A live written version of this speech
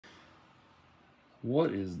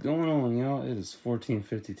What is going on, y'all? It is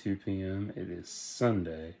 14:52 p.m. It is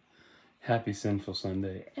Sunday. Happy Sinful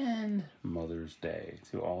Sunday and Mother's Day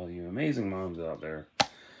to all you amazing moms out there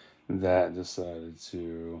that decided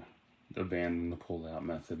to abandon the pull-out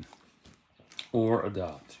method or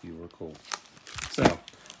adopt. You were cool. So,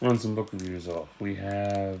 run some book reviews off. We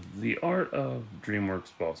have The Art of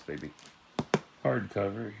DreamWorks Boss Baby.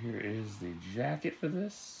 Hardcover. Here is the jacket for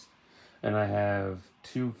this. And I have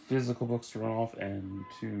 2 physical books to run off and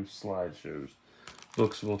 2 slideshows.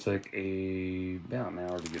 Books will take about an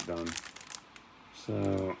hour to get done.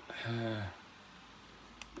 So,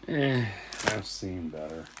 I've seen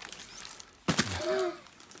better.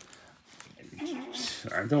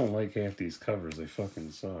 I don't like half these covers. They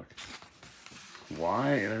fucking suck.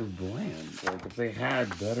 Why? They're bland. Like, if they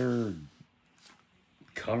had better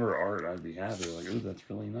cover art, I'd be happy. Like, ooh, that's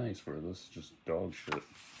really nice. Where this is just dog shit.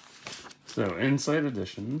 So, Inside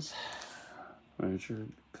Editions, miniature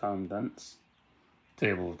contents,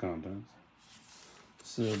 table of contents.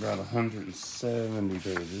 So, about 170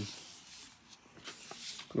 pages.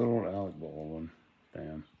 Good old Alec Baldwin.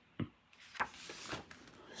 Damn.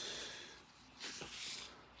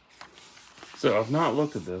 So, I've not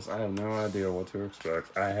looked at this. I have no idea what to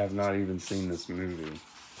expect. I have not even seen this movie.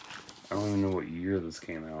 I don't even know what year this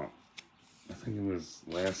came out. I think it was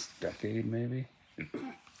last decade, maybe?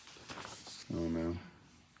 I don't know.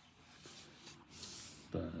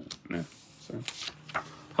 But, yeah, so.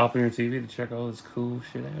 Hop on your TV to check all this cool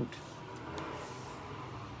shit out.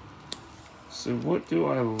 So, what do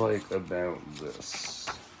I like about this?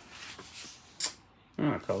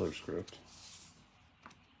 Color script.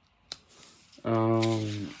 Oh,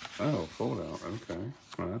 fold out, okay.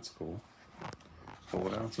 Well, that's cool.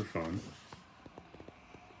 Fold outs are fun.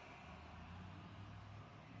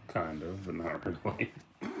 Kind of, but not really.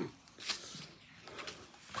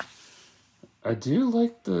 I do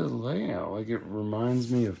like the layout. Like, it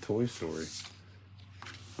reminds me of Toy Story.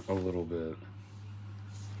 A little bit.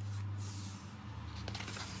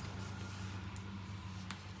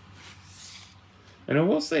 And I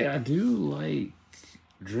will say, I do like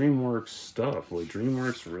DreamWorks stuff. Like,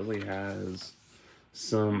 DreamWorks really has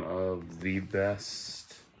some of the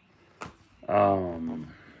best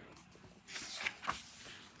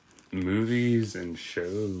movies and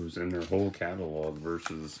shows in their whole catalog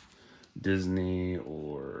versus Disney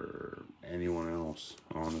or anyone else,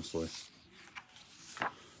 honestly.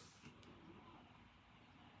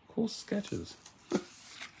 Cool sketches.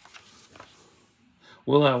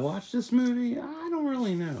 Will I watch this movie? I don't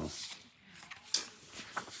really know.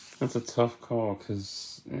 That's a tough call,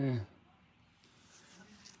 because, I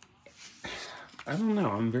don't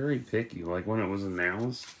know. I'm very picky. Like, when it was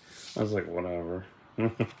announced, I was like, whatever.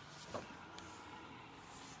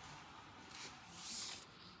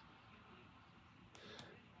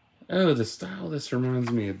 Oh, the style of this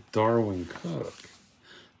reminds me of Darwin Cook.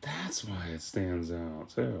 That's why it stands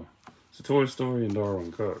out, too. So, Toy Story and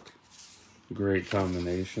Darwin Cook. Great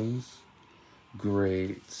combinations.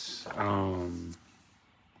 Great,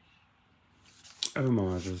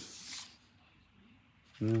 homages.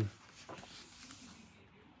 Yeah.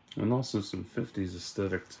 And also some 50s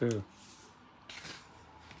aesthetic, too.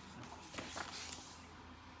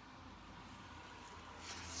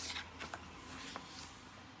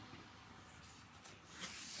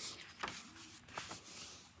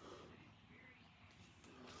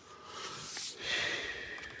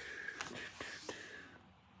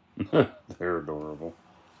 They're adorable.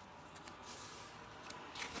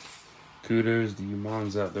 Kudos to you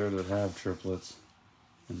moms out there that have triplets.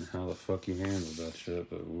 And how the fuck you handled that shit,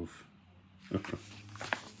 but oof.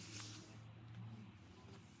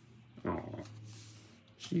 Aw.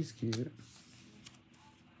 She's cute.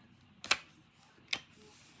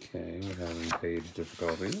 Okay, we're having page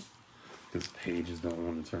difficulty. Because pages don't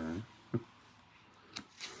want to turn.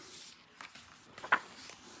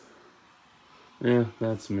 Yeah,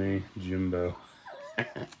 that's me, Jimbo.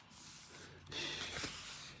 I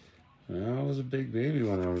was a big baby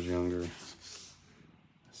when I was younger.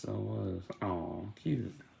 So I was. Aw,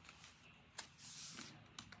 cute.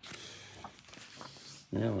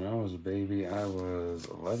 Yeah, when I was a baby, I was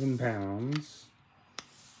 11 pounds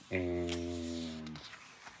and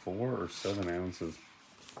 4 or 7 ounces.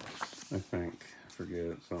 I think. I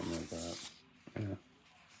forget, something like that. Yeah.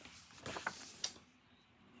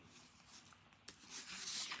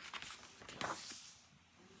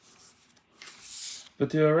 But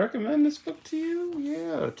do I recommend this book to you?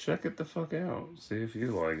 Yeah, check it the fuck out. See if you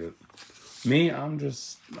like it. Me, I'm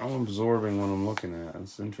absorbing what I'm looking at.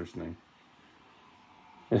 It's interesting.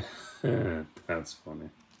 That's funny.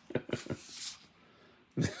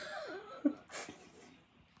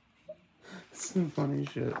 Some funny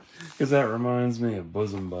shit. Because that reminds me of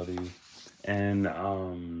Bosom Buddy and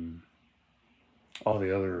all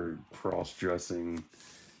the other cross-dressing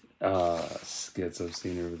skits I've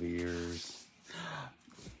seen over the years.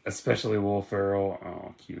 Especially Will Ferrell.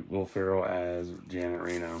 Oh, cute. Will Ferrell as Janet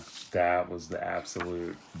Reno. That was the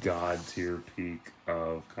absolute god tier peak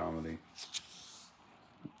of comedy.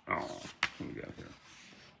 Oh, what we got here?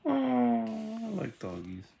 Oh, I like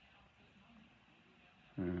doggies.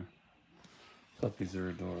 Yeah. Puppies are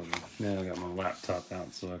adorable. Now I got my laptop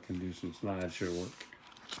out so I can do some slideshow work.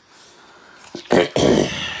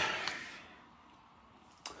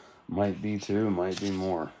 Might be two, might be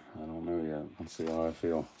more. I don't know yet. Let's see how I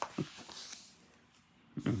feel.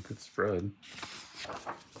 Good spread.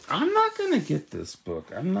 I'm not gonna get this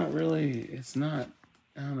book. I'm not really. It's not.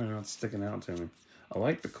 I don't know. It's sticking out to me. I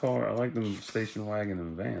like the car. I like the station wagon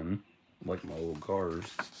and van. I like my old cars.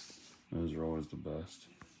 Those are always the best.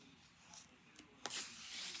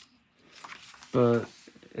 But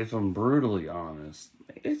if I'm brutally honest,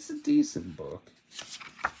 it's a decent book.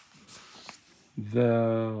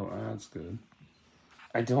 Though, that's good.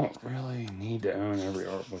 I don't really need to own every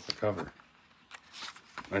art book I cover.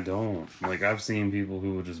 I don't. Like, I've seen people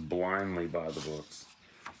who would just blindly buy the books.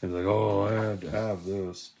 They're like, oh, I have to have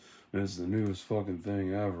this. It's the newest fucking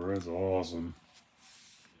thing ever. It's awesome.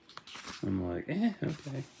 I'm like, okay.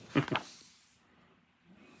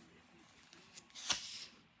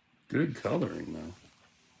 Good coloring, though.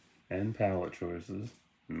 And palette choices.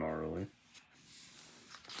 Gnarly.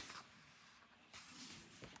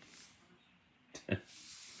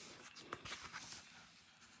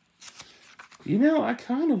 You know, I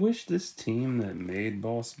kind of wish this team that made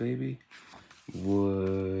Boss Baby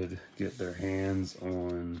would get their hands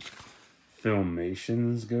on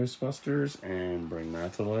Filmation's Ghostbusters and bring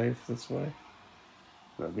that to life this way.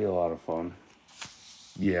 That'd be a lot of fun.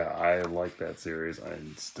 Yeah, I like that series. I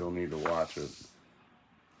still need to watch it.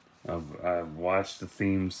 I've watched the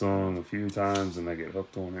theme song a few times and I get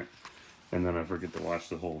hooked on it. And then I forget to watch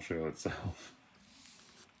the whole show itself.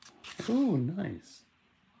 Ooh, nice.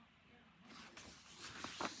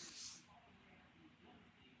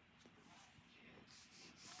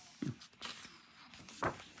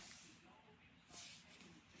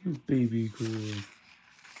 Baby cool.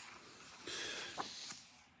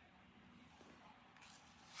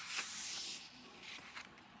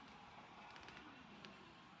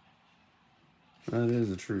 That is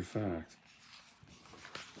a true fact.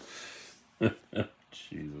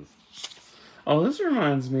 Jesus. Oh, this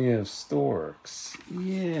reminds me of Storks.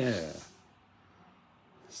 Yeah.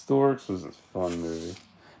 Storks was a fun movie.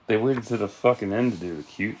 They waited to the fucking end to do the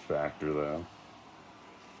cute factor, though.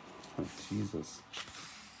 Oh, Jesus.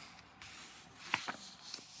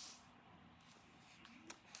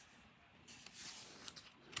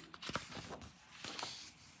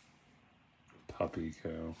 Puppy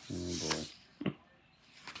Co. Oh, boy.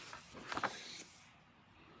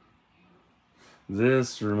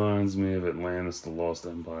 This reminds me of Atlantis, the Lost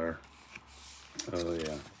Empire. Oh,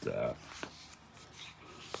 yeah. Duh.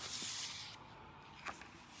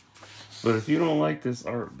 But if you don't like this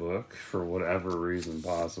art book, for whatever reason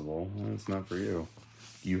possible, well, it's not for you.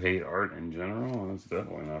 You hate art in general, well, it's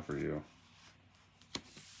definitely not for you.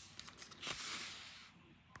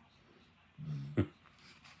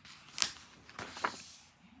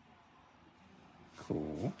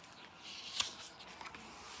 Cool.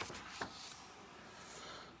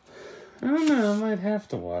 I don't know, I might have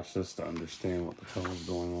to watch this to understand what the hell is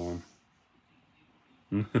going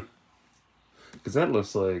on. Because that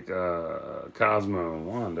looks like Cosmo and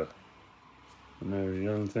Wanda. No,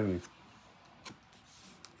 young Timmy.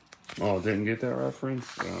 Oh, didn't get that reference?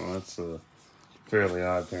 Oh, that's a Fairly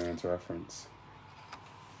Odd Parents reference.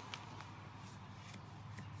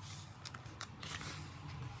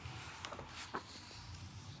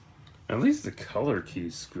 At least the color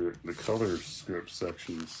script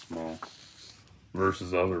section is small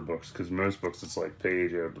versus other books, because most books it's like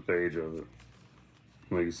page after page of it.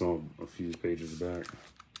 Like it's all a few pages back.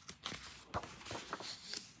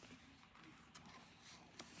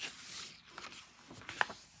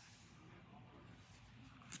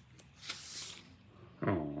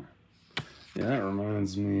 Oh. Yeah, that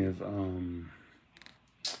reminds me of,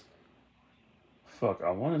 fuck,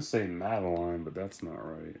 I want to say Madeline, but that's not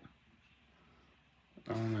right.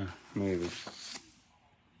 I don't know, maybe.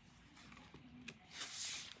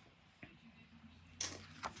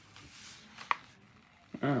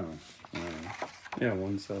 Oh, yeah,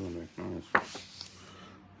 170. Nice.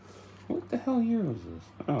 What the hell year was this?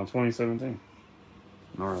 Oh, 2017.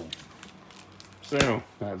 Gnarly. So,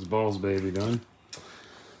 that's Balls Baby done.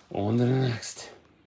 On to the next.